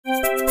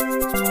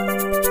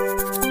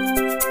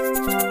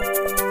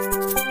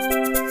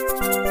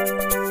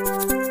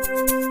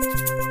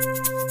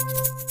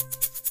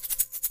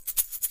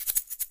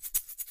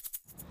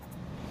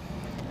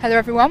Hello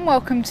everyone,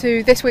 welcome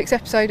to this week's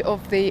episode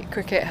of the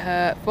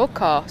CRICKETher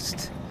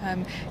podcast.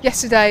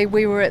 Yesterday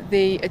we were at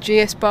the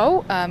RHF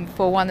Bowl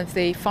for one of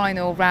the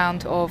final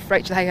round of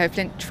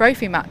RHF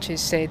Trophy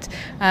matches, Sid.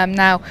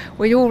 Now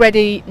we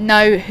already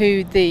knew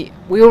who the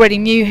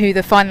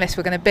finalists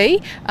were going to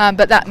be,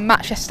 but that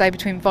match yesterday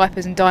between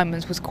Vipers and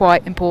Diamonds was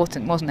quite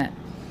important, wasn't it?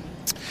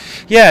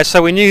 Yeah,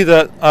 so we knew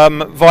that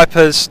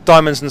Vipers,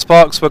 Diamonds and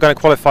Sparks were going to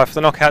qualify for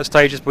the knockout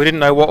stages, but we didn't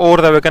know what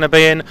order they were going to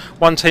be in.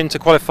 One team to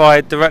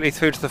qualify directly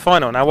through to the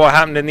final. Now what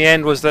happened in the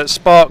end was that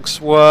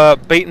Sparks were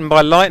beaten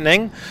by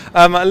Lightning.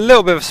 A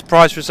little bit of a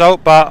surprise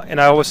result, but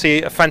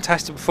obviously a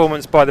fantastic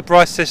performance by the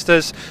Bryce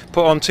sisters,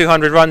 put on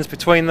 200 runs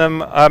between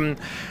them,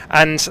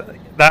 and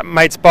that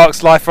made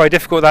Sparks' life very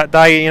difficult that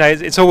day.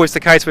 It's always the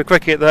case with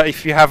cricket that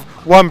if you have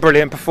one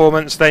brilliant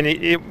performance, then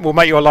it will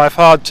make your life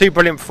hard. Two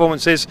brilliant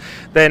performances,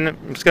 then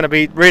it's going to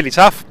be really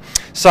tough.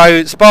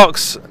 So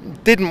Sparks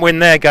didn't win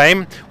their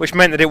game, which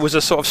meant that it was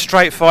a sort of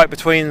straight fight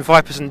between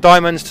Vipers and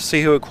Diamonds to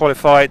see who would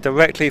qualify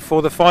directly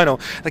for the final.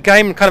 The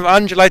game kind of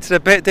undulated a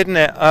bit, didn't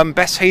it?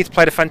 Bess Heath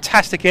played a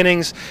fantastic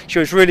innings. She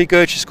was really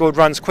good. She scored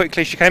runs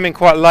quickly. She came in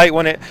quite late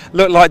when it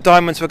looked like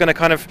Diamonds were going to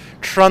kind of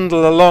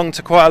trundle along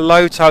to quite a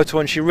low total,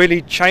 and she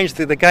really changed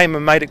the game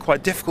and made it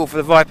quite difficult for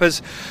the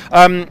Vipers.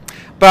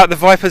 But the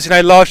Vipers,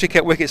 largely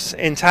kept wickets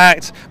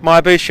intact.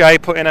 Maya Boucher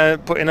put in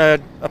a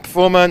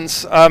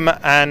performance,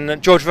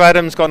 and Georgia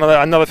Adams got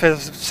another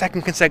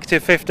second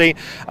consecutive 50.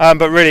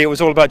 But really, it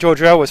was all about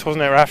Georgia Elvis,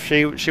 wasn't it, Raf?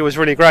 She was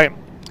really great.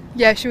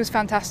 Yeah, she was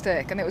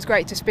fantastic, and it was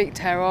great to speak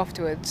to her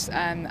afterwards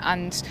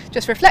and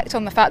just reflect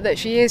on the fact that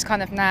she is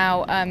kind of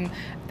now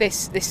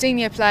this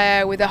senior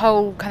player with a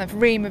whole kind of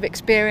ream of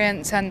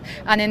experience, and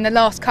in the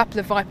last couple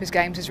of Vipers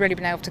games has really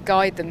been able to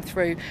guide them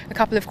through a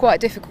couple of quite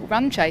difficult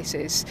run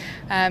chases.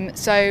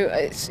 So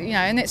it's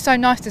and it's so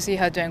nice to see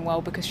her doing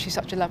well because she's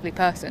such a lovely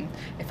person,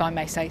 if I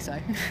may say so.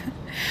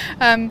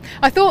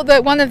 I thought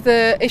that one of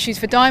the issues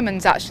for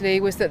Diamonds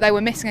actually was that they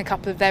were missing a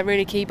couple of their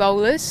really key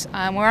bowlers.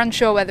 We're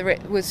unsure whether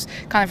it was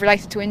kind of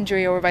related to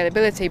injury or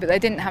availability, but they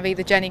didn't have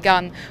either Jenny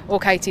Gunn or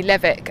Katie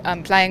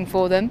Levick playing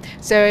for them.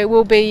 So it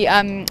will be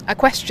a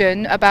question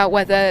about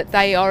whether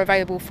they are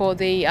available for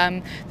the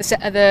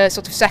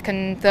sort of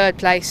second, third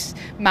place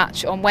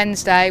match on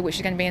Wednesday, which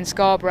is going to be in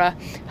Scarborough,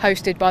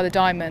 hosted by the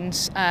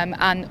Diamonds,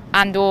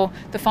 and or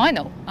the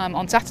final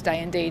on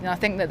Saturday indeed. And I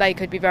think that they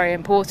could be very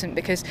important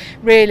because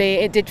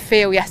really it did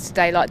feel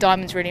yesterday like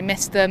Diamonds really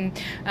missed them.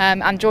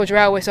 And Georgia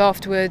Elvis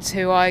afterwards,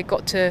 who I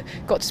got to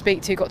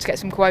speak to, got to get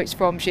some quotes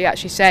from, she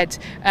actually said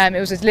it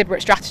was a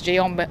deliberate strategy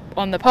on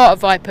the part of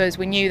Vipers.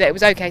 We knew that it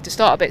was okay to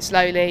start a bit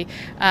slowly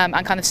and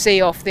kind of see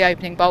off the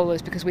opening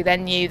bowlers, because we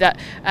then knew that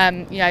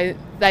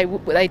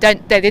they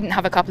didn't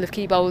have a couple of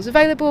key bowlers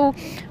available,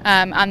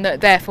 and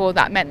that therefore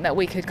that meant that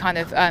we could kind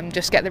of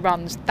just get the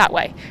runs that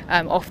way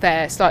off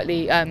their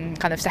slightly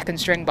kind of second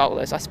string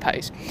bowlers, I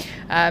suppose.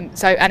 And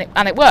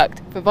it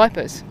worked for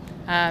Vipers.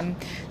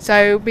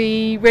 So it'll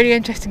be really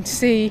interesting to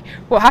see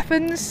what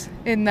happens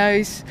in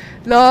those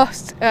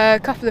last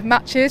couple of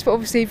matches. But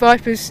obviously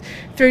Vipers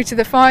through to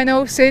the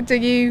final. Sid, are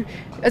you,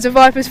 as a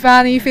Vipers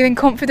fan, are you feeling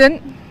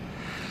confident?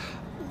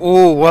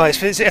 Oh well, I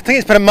think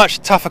it's been a much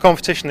tougher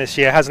competition this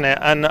year, hasn't it?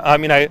 And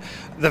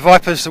the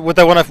Vipers, would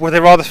they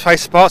rather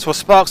face Sparks? Well,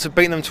 Sparks have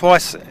beaten them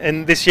twice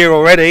in this year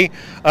already.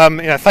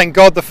 Thank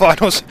God the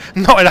final's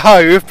not in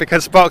Hove,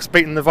 because Sparks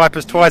beaten the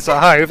Vipers twice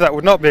at Hove. That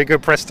would not be a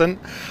good precedent.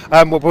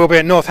 We'll be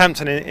at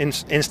Northampton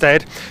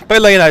instead.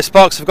 But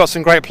Sparks have got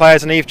some great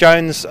players, and Eve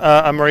Jones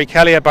and Marie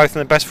Kelly are both in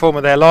the best form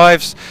of their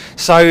lives.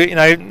 So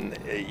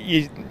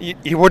you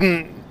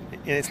wouldn't.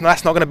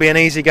 That's not going to be an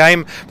easy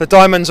game. The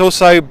Diamonds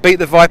also beat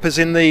the Vipers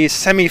in the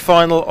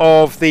semi-final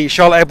of the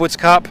Charlotte Edwards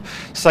Cup,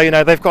 so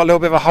they've got a little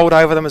bit of a hold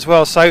over them as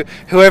well. So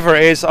whoever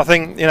it is, I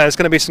think there's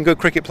going to be some good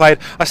cricket played.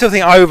 I still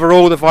think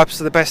overall the Vipers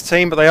are the best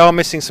team, but they are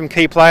missing some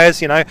key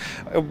players.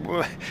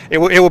 It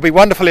will be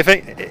wonderful if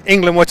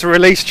England were to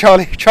release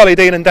Charlie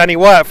Dean and Danny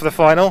Wyatt for the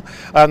final.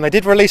 They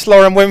did release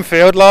Lauren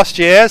Winfield last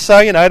year, so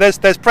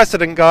there's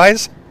precedent,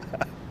 guys.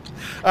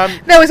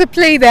 There was a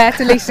plea there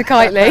to Lisa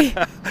Kitely.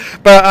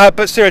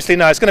 but seriously,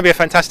 no, it's going to be a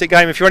fantastic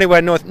game. If you're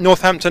anywhere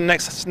Northampton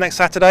next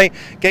Saturday,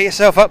 get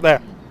yourself up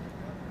there.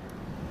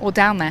 Or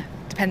down there,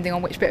 depending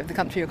on which bit of the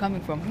country you're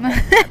coming from.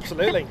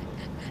 Absolutely.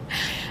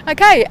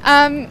 Okay,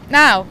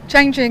 now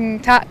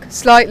changing tack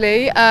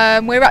slightly,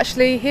 we're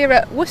actually here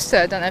at Worcester.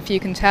 I don't know if you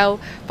can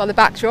tell by the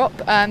backdrop.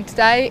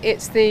 Today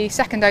it's the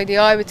second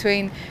ODI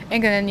between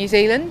England and New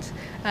Zealand.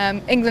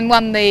 England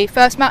won the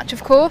first match,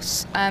 of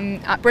course,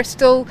 at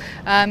Bristol,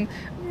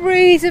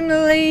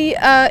 reasonably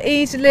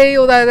easily,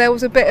 although there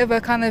was a bit of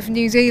a kind of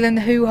New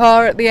Zealand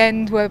hoo-ha at the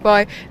end,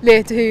 whereby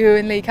Leah Tahuhu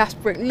and Lee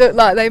Kasperek looked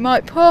like they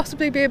might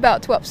possibly be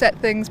about to upset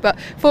things, but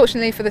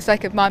fortunately for the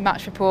sake of my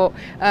match report,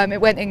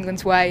 it went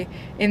England's way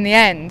in the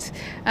end.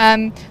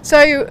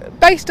 So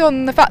based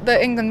on the fact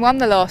that England won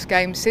the last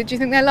game, Sid, do you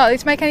think they're likely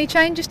to make any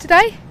changes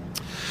today?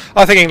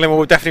 I think England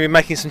will definitely be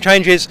making some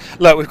changes.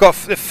 Look, we've got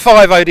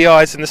 5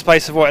 ODIs in the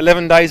space of, what,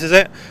 11 days, is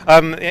it?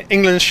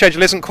 England's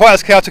schedule isn't quite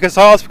as chaotic as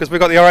ours because we've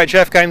got the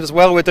RHF games as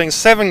well. We're doing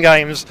 7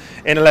 games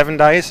in 11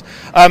 days.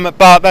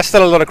 But that's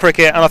still a lot of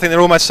cricket, and I think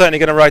they're almost certainly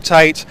going to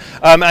rotate.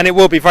 And it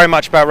will be very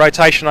much about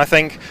rotation, I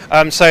think.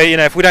 So,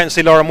 if we don't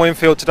see Lauren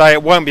Winfield today,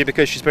 it won't be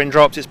because she's been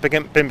dropped. It's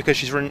been because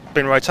she's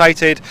been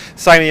rotated.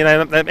 Same,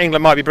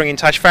 England might be bringing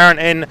Tash Farrant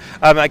in.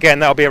 Again,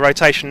 that'll be a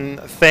rotation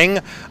thing.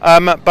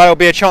 But it'll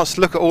be a chance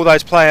to look at all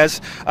those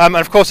players. And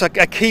of course, a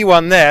key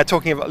one there,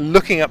 talking about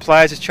looking at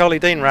players, is Charlie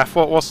Dean. Raf,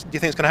 what do you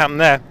think is going to happen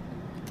there?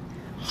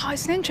 Oh,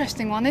 it's an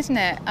interesting one, isn't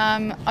it?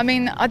 I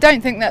mean, I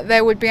don't think that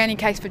there would be any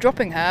case for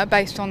dropping her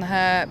based on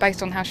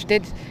how she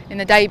did in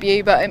the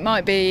debut, but it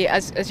might be,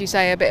 as you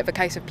say, a bit of a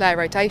case of player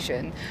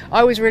rotation.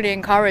 I was really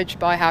encouraged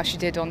by how she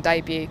did on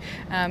debut.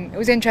 It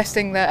was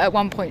interesting that at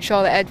one point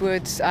Charlotte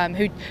Edwards,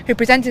 who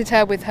presented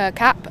her with her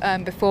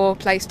cap before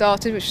play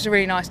started, which was a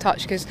really nice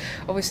touch because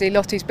obviously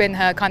Lottie's been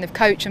her kind of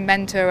coach and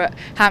mentor at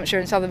Hampshire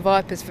and Southern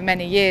Vipers for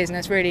many years and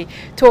has really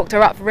talked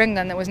her up for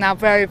England, and was now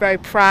very, very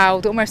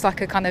proud, almost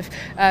like a kind of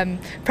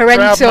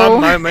parental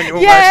moment,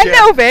 almost, yeah, a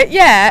little bit,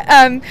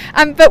 yeah.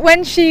 But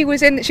when she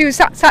was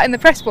sat in the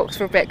press box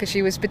for a bit because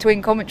she was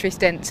between commentary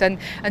stints, and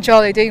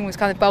Charlie Dean was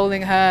kind of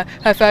bowling her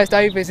first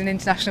overs in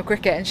international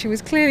cricket, and she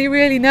was clearly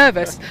really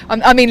nervous.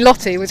 I mean,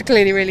 Lottie was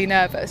clearly really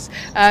nervous,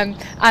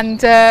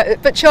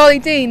 but Charlie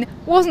Dean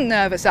wasn't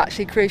nervous,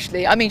 actually,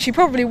 crucially. I mean, she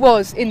probably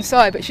was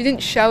inside, but she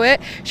didn't show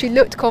it. She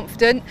looked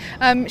confident.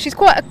 She's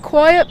quite a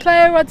quiet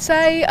player, I'd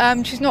say.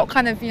 She's not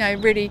kind of,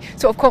 really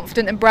sort of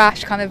confident and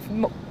brash, kind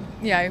of,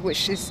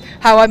 which is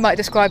how I might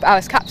describe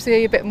Alice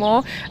Capsey a bit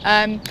more.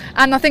 And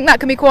I think that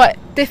can be quite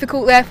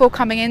difficult, therefore,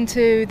 coming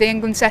into the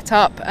England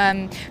setup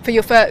for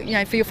your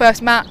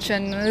first match,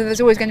 and there's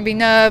always going to be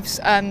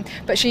nerves.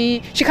 But she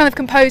kind of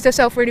composed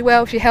herself really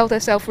well. She held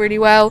herself really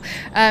well.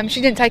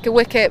 She didn't take a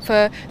wicket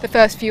for the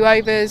first few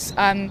overs,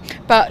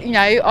 but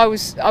I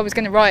was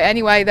going to write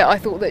anyway that I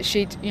thought that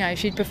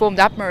she'd performed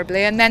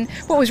admirably. And then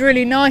what was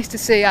really nice to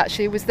see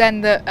actually was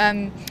then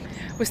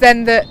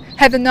that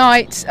Heather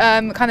Knight,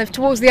 kind of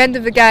towards the end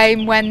of the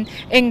game, when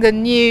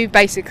England knew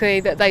basically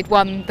that they'd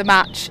won the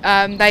match,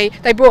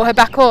 they brought her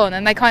back on,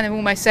 and they kind of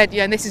almost said,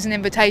 this is an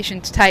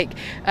invitation to take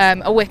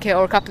a wicket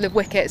or a couple of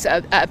wickets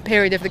at a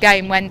period of the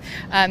game when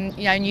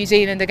New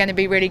Zealand are going to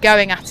be really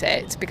going at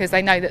it because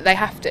they know that they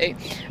have to.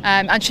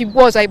 And she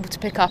was able to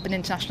pick up an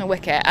international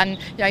wicket, and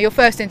your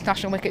first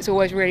international wicket's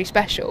always really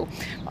special.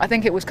 I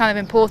think it was kind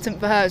of important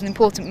for her, as an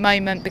important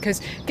moment, because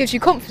it gives you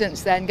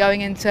confidence then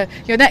going into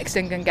your next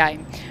England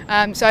game.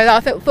 So I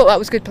thought that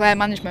was good player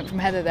management from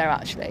Heather there,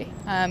 actually.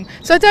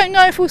 So I don't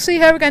know if we'll see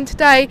her again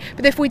today,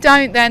 but if we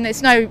don't, then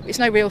it's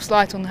no real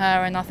slight on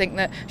her, and I think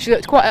that she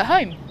looked quite at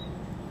home.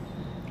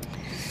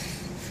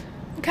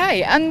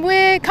 Okay, and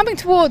we're coming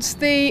towards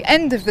the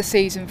end of the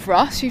season for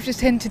us. You've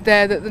just hinted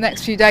there that the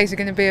next few days are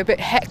going to be a bit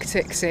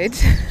hectic, Sid.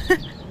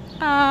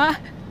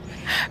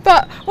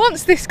 But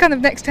once this kind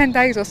of next 10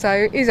 days or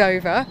so is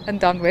over and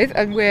done with,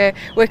 and we're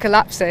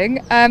collapsing,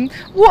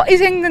 what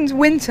is England's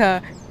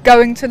winter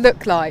going to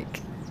look like?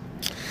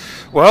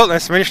 Well,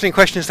 there's some interesting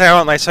questions there,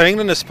 aren't they? So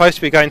England is supposed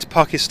to be going to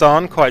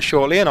Pakistan quite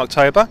shortly in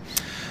October.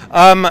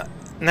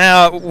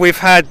 Now, we've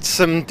had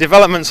some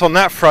developments on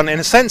that front in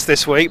a sense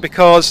this week,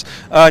 because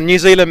New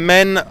Zealand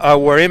men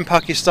were in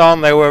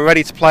Pakistan. They were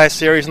ready to play a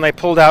series, and they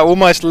pulled out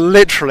almost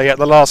literally at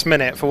the last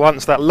minute. For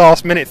once, that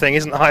last minute thing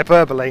isn't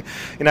hyperbole.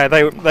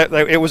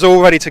 It was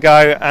all ready to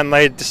go, and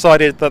they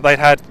decided that they'd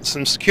had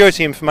some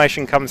security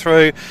information come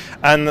through,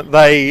 and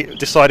they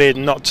decided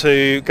not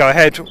to go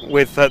ahead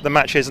with the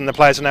matches, and the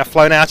players are now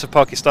flown out of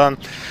Pakistan.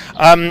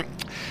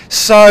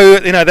 So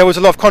there was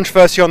a lot of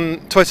controversy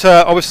on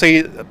Twitter.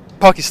 Obviously,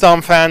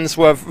 Pakistan fans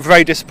were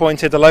very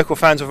disappointed. The local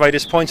fans were very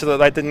disappointed that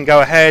they didn't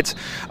go ahead.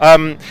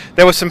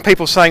 There were some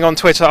people saying on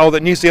Twitter,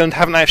 that New Zealand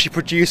haven't actually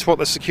produced what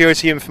the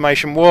security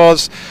information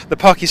was. The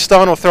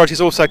Pakistan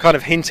authorities also kind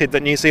of hinted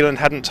that New Zealand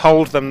hadn't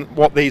told them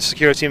what the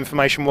security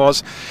information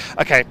was.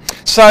 Okay,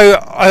 so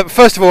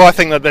first of all, I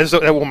think that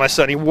there almost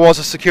certainly was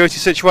a security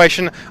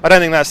situation. I don't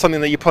think that's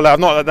something that you pull out.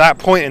 Not at that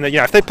point in the,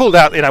 if they pulled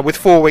out, with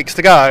 4 weeks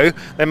to go,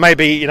 then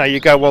maybe you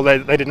go, well,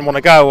 they didn't want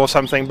to go or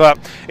something. But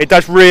it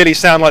does really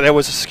sound like there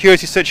was a security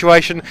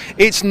situation.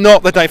 It's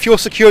not that if your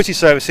security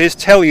services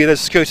tell you there's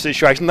a security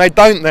situation, they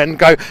don't then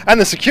go,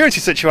 and the security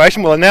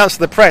situation will announce to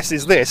the press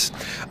is this.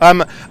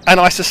 And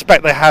I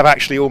suspect they have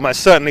actually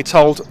almost certainly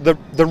told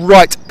the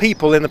right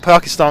people in the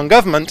Pakistan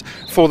government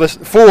for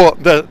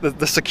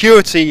the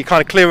security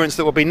kind of clearance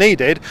that will be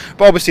needed.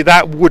 But obviously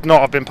that would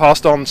not have been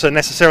passed on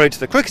necessarily to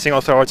the cricketing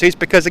authorities,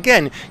 because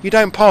again, you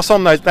don't pass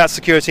on that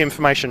security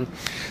information.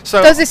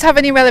 So does this have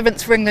any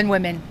relevance for England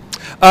women?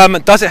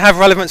 Does it have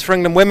relevance for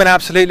England women?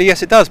 Absolutely,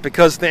 yes it does,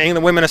 because the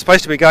England women are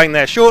supposed to be going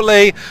there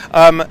shortly.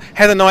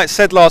 Heather Knight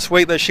said last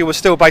week that she was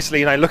still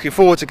basically, looking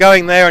forward to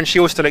going there, and she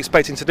was still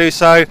expecting to do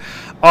so.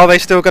 Are they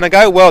still going to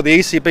go? Well, the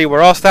ECB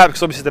were asked that,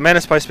 because obviously the men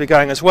are supposed to be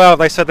going as well.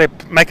 They said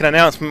they'd make an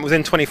announcement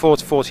within 24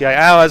 to 48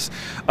 hours.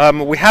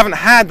 We haven't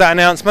had that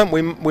announcement.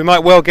 We might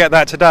well get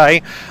that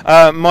today.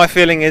 My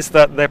feeling is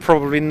that they're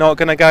probably not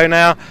going to go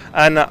now,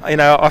 and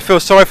I feel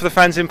sorry for the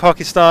fans in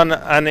Pakistan,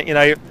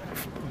 and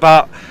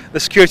but the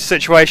security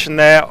situation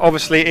there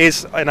obviously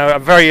is a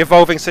very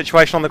evolving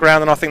situation on the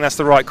ground, and I think that's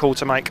the right call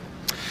to make.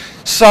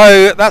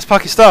 So that's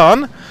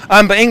Pakistan,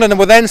 but England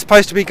were then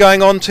supposed to be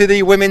going on to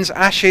the Women's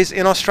Ashes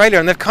in Australia,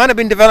 and there have kind of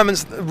been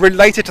developments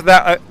related to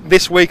that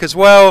this week as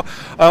well.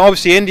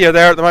 Obviously India,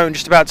 they're at the moment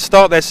just about to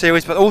start their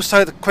series, but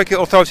also the cricket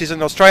authorities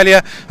in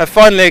Australia have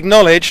finally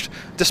acknowledged,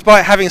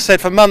 despite having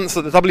said for months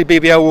that the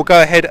WBBL will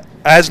go ahead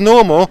as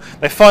normal,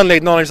 they finally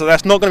acknowledged that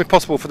that's not going to be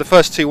possible for the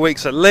first 2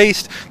 weeks at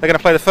least. They're going to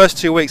play the first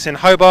 2 weeks in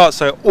Hobart,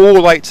 so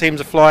all 8 teams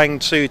are flying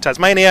to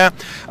Tasmania.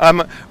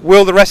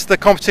 Will the rest of the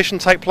competition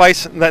take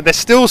place? They're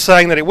still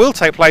saying that it will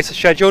take place as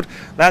scheduled.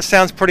 That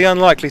sounds pretty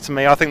unlikely to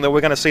me. I think that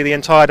we're going to see the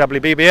entire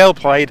WBBL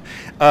played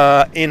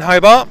in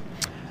Hobart.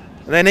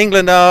 And then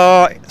England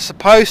are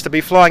supposed to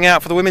be flying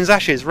out for the Women's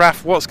Ashes.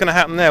 Raf, what's going to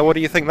happen there? What do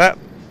you think that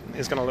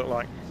is going to look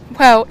like?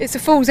 Well, it's a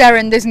fool's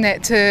errand, isn't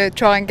it, to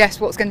try and guess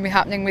what's going to be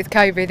happening with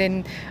COVID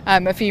in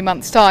a few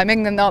months' time.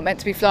 England aren't meant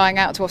to be flying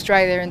out to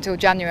Australia until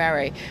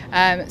January.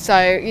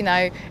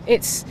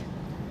 It's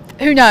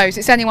who knows?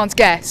 It's anyone's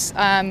guess.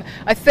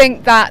 I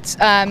think that,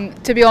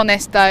 to be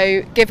honest,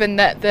 though, given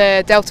that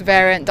the Delta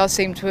variant does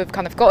seem to have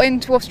kind of got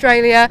into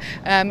Australia,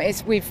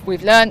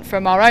 we've learnt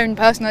from our own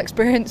personal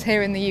experience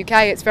here in the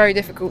UK. It's very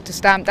difficult to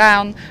stamp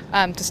down,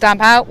 to stamp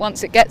out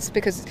once it gets to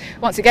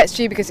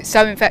you, because it's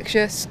so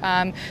infectious.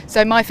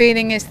 So my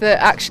feeling is that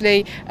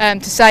actually to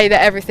say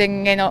that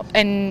everything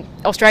in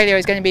Australia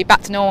is going to be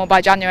back to normal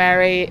by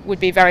January would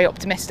be very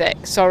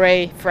optimistic.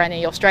 Sorry for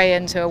any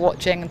Australians who are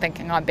watching and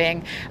thinking I'm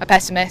being a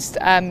pessimist.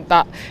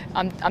 But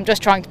I'm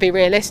just trying to be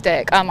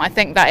realistic. I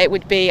think that it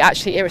would be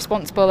actually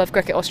irresponsible of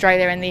Cricket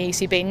Australia and the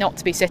ECB not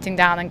to be sitting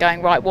down and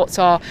going, right, what's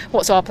our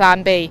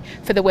plan B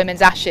for the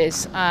Women's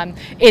Ashes?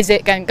 Is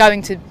it going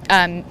to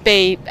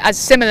be as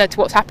similar to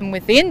what's happened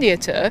with the India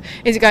tour?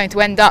 Is it going to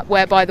end up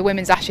whereby the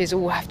Women's Ashes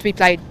all have to be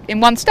played in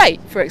one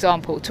state, for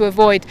example, to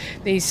avoid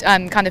these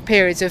kind of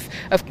periods of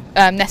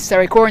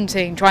necessary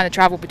quarantine, trying to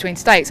travel between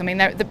states? I mean,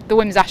 the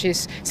Women's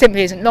Ashes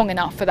simply isn't long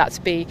enough for that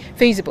to be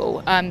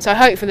feasible. So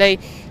hopefully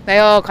they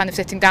are kind of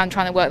sitting down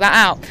trying to work that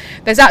out.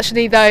 There's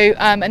actually, though,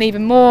 an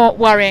even more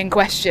worrying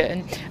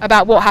question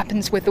about what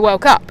happens with the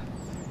World Cup.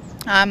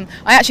 I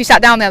actually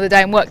sat down the other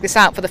day and worked this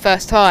out for the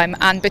first time,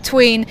 and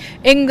between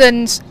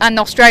England's and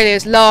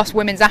Australia's last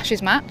Women's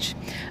Ashes match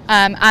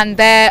and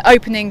their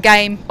opening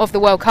game of the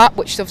World Cup,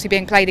 which is obviously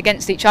being played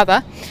against each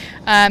other,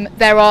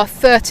 there are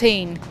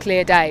 13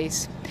 clear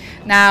days.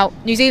 Now,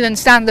 New Zealand's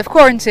standard of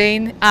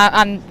quarantine,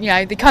 and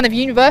the kind of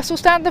universal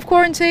standard of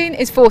quarantine,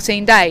 is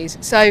 14 days.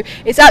 So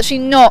it's actually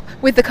not,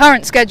 with the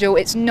current schedule,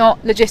 it's not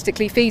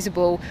logistically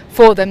feasible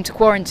for them to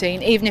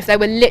quarantine, even if they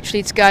were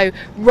literally to go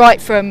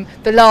right from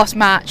the last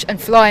match and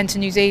fly into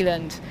New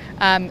Zealand.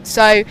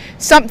 So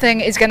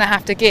something is going to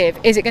have to give.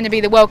 Is it going to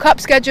be the World Cup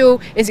schedule?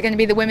 Is it going to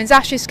be the Women's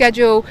Ashes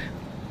schedule?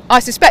 I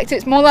suspect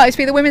it's more likely to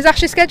be the Women's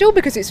Ashes schedule,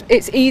 because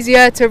it's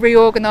easier to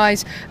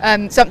reorganise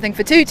something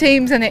for 2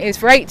 teams than it is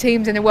for 8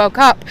 teams in a World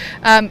Cup,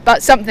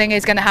 but something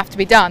is going to have to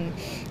be done.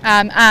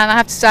 And I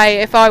have to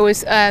say, if I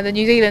was the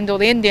New Zealand or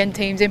the Indian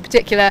teams in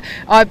particular,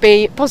 I'd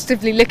be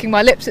positively licking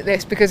my lips at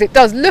this, because it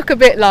does look a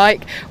bit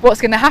like what's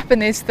going to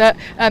happen is that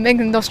England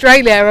and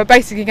Australia are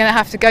basically going to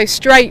have to go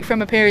straight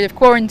from a period of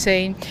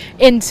quarantine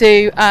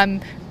into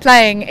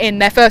playing in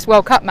their first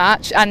World Cup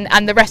match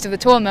and the rest of the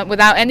tournament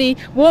without any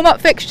warm-up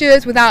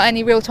fixtures, without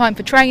any real time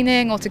for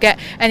training or to get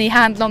any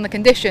handle on the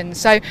conditions.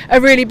 So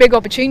a really big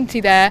opportunity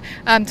there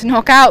to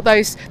knock out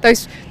those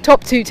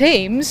top 2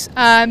 teams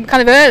kind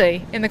of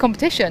early in the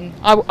competition,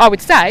 I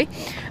would say.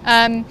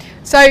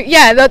 So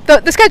yeah,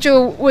 the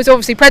schedule was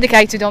obviously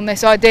predicated on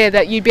this idea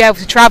that you'd be able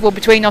to travel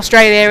between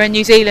Australia and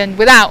New Zealand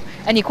without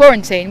any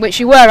quarantine, which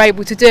you were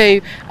able to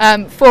do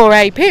for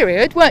a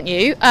period, weren't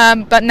you?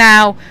 But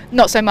now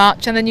not so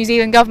much, and the New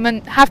Zealand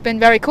government have been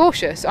very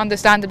cautious,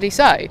 understandably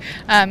so.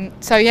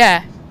 So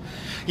yeah.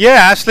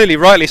 Yeah, absolutely,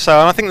 rightly so.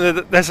 And I think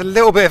that there's a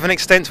little bit of an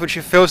extent to which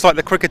it feels like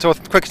the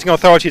cricketing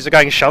authorities are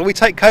going, shall we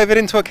take COVID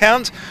into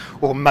account?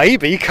 Or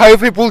maybe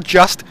COVID will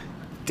just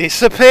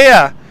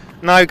disappear.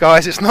 No,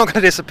 guys, it's not going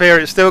to disappear.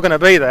 It's still going to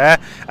be there,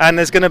 and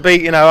there's going to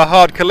be, a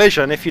hard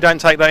collision if you don't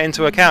take that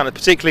into account,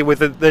 particularly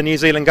with the New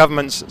Zealand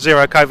government's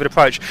zero COVID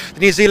approach. The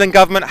New Zealand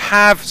government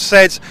have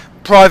said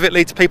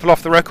privately to people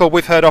off the record,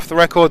 we've heard off the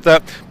record,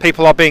 that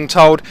people are being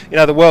told,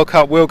 the World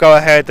Cup will go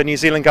ahead. The New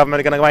Zealand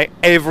government are going to make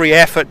every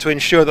effort to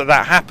ensure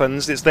that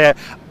happens. It's their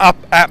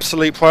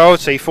absolute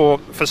priority for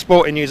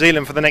sport in New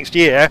Zealand for the next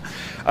year.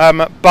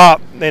 But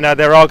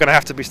there are going to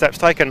have to be steps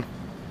taken.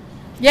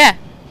 Yeah.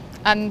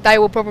 and they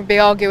will probably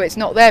argue it's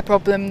not their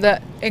problem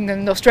that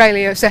England and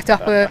Australia have set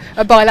up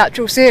a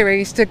bilateral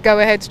series to go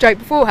ahead straight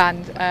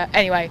beforehand.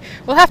 Anyway,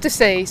 we'll have to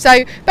see.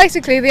 So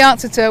basically the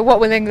answer to what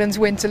will England's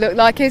winter look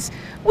like is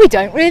we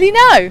don't really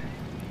know.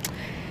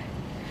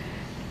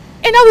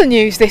 In other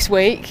news this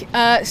week,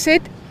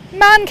 Sid,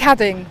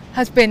 Mankadding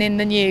has been in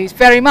the news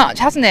very much,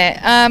 hasn't it?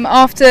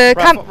 After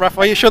Raph,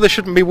 are you sure there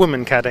shouldn't be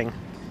women cadding?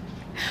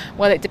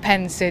 Well, it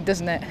depends, Sid,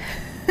 doesn't it?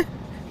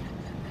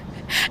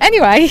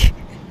 Anyway.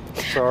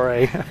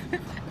 Sorry.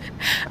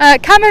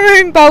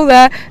 Cameroon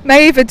bowler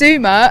Maeva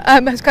Duma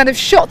has kind of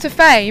shot to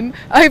fame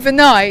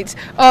overnight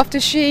after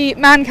she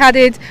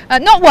mancadded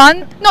not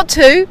one, not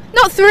two,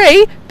 not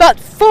three, but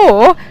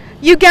 4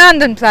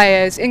 Ugandan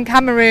players in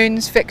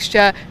Cameroon's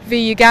fixture v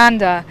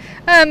Uganda.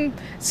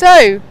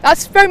 So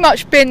that's very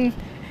much been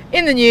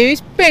in the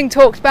news, being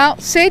talked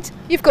about. Sid,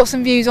 you've got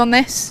some views on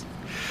this?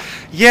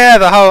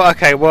 Yeah,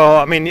 okay, well,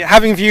 I mean,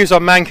 having views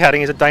on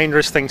mancadding is a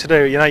dangerous thing to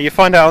do. You know, you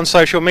find out on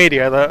social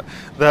media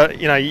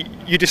that you know,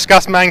 you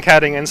discuss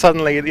mancadding and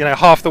suddenly, you know,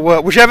 half the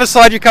world, whichever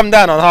side you come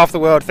down on, half the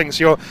world thinks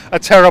you're a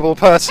terrible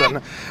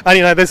person. And,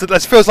 you know,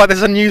 this feels like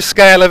there's a new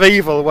scale of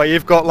evil where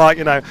you've got, like,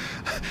 you know,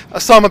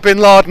 Osama bin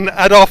Laden,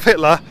 Adolf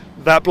Hitler,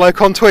 that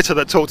bloke on Twitter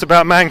that talked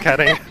about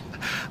mancadding.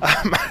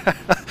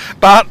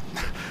 But,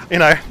 you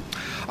know,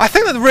 I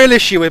think that the real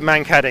issue with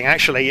mancadding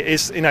actually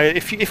is, you know,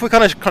 if we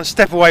kind of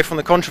step away from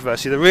the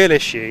controversy, the real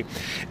issue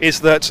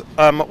is that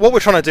what we're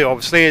trying to do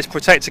obviously is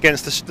protect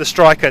against the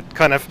striker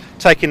kind of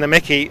taking the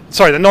mickey,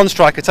 sorry, the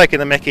non-striker taking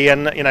the mickey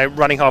and, you know,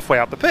 running halfway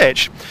up the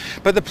pitch.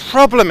 But the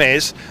problem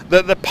is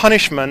that the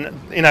punishment,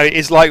 you know,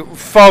 is like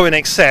far in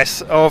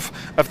excess of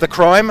the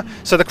crime.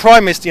 So the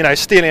crime is, you know,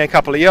 stealing a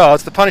couple of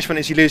yards. The punishment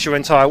is you lose your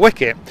entire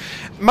wicket.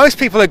 Most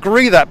people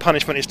agree that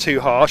punishment is too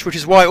harsh, which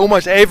is why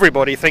almost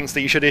everybody thinks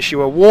that you should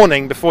issue a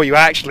warning before you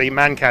actually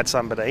mancad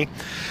somebody.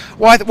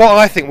 What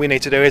I think we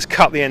need to do is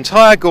cut the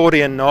entire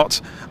Gordian knot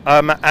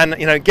and,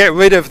 you know, get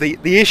rid of the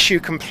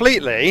issue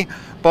completely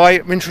by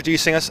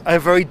introducing a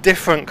very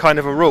different kind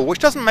of a rule, which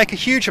doesn't make a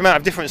huge amount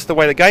of difference to the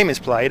way the game is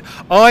played.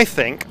 I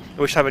think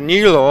we should have a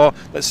new law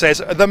that says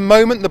at the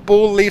moment the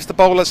ball leaves the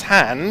bowler's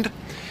hand,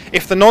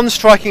 if the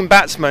non-striking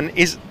batsman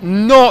is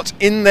not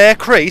in their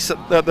crease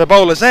at the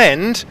bowler's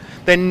end,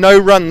 then no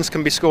runs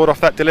can be scored off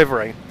that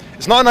delivery.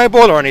 It's not a no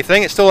ball or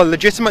anything, it's still a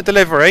legitimate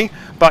delivery,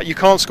 but you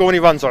can't score any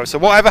runs on it. So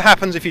whatever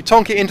happens, if you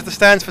tonk it into the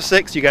stands for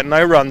 6, you get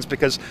no runs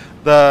because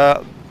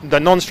the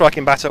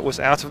non-striking batter was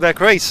out of their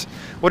crease.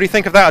 What do you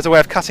think of that as a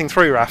way of cutting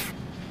through, Raf?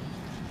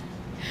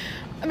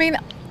 I mean,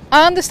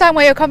 I understand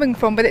where you're coming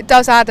from, but it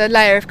does add a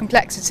layer of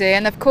complexity,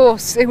 and of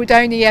course it would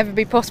only ever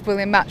be possible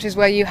in matches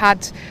where you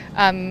had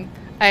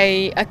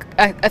a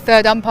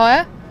third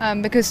umpire,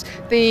 because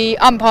the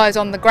umpires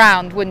on the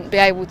ground wouldn't be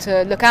able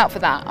to look out for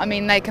that. I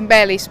mean, they can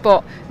barely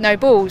spot no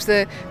balls.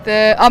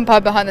 The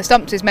umpire behind the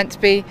stumps is meant to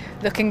be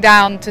looking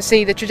down to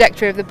see the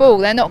trajectory of the ball.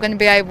 They're not going to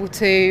be able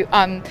to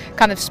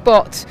kind of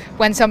spot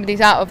when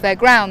somebody's out of their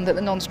ground at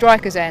the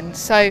non-striker's end.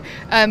 So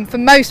for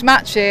most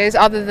matches,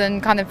 other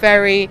than kind of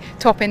very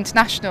top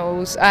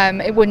internationals,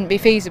 it wouldn't be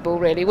feasible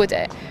really, would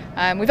it?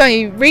 We've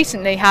only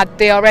recently had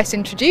DRS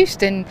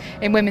introduced in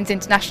women's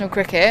international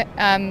cricket.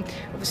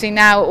 Obviously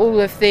now all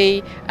of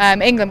the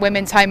England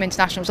women's home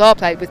internationals are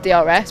played with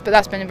DRS, but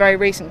that's been a very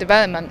recent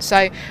development.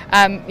 So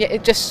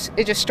it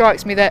just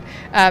strikes me that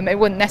it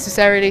wouldn't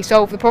necessarily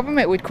solve the problem.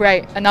 It would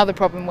create another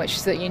problem, which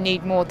is that you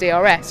need more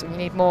DRS and you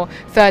need more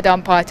third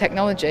umpire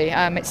technology.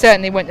 It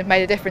certainly wouldn't have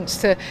made a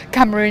difference to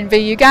Cameroon v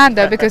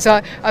Uganda because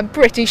I'm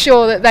pretty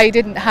sure that they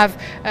didn't have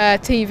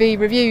TV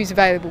reviews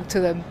available to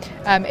them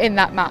in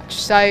that match.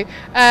 So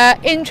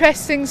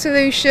interesting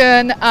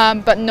solution,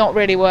 but not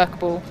really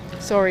workable.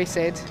 Sorry,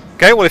 Sid.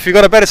 Okay, well, if you've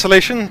got a better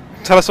solution,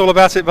 tell us all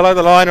about it below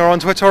the line or on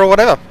Twitter or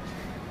whatever.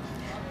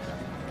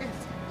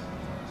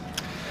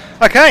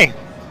 Okay,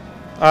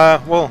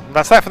 well,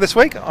 that's that for this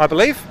week, I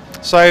believe.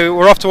 So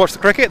we're off to watch the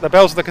cricket. The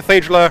bells of the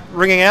cathedral are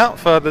ringing out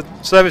for the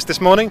service this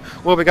morning.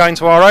 We'll be going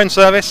to our own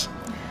service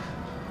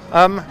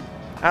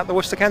at the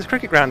Worcester County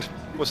Cricket Ground.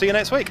 We'll see you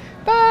next week.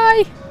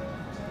 Bye.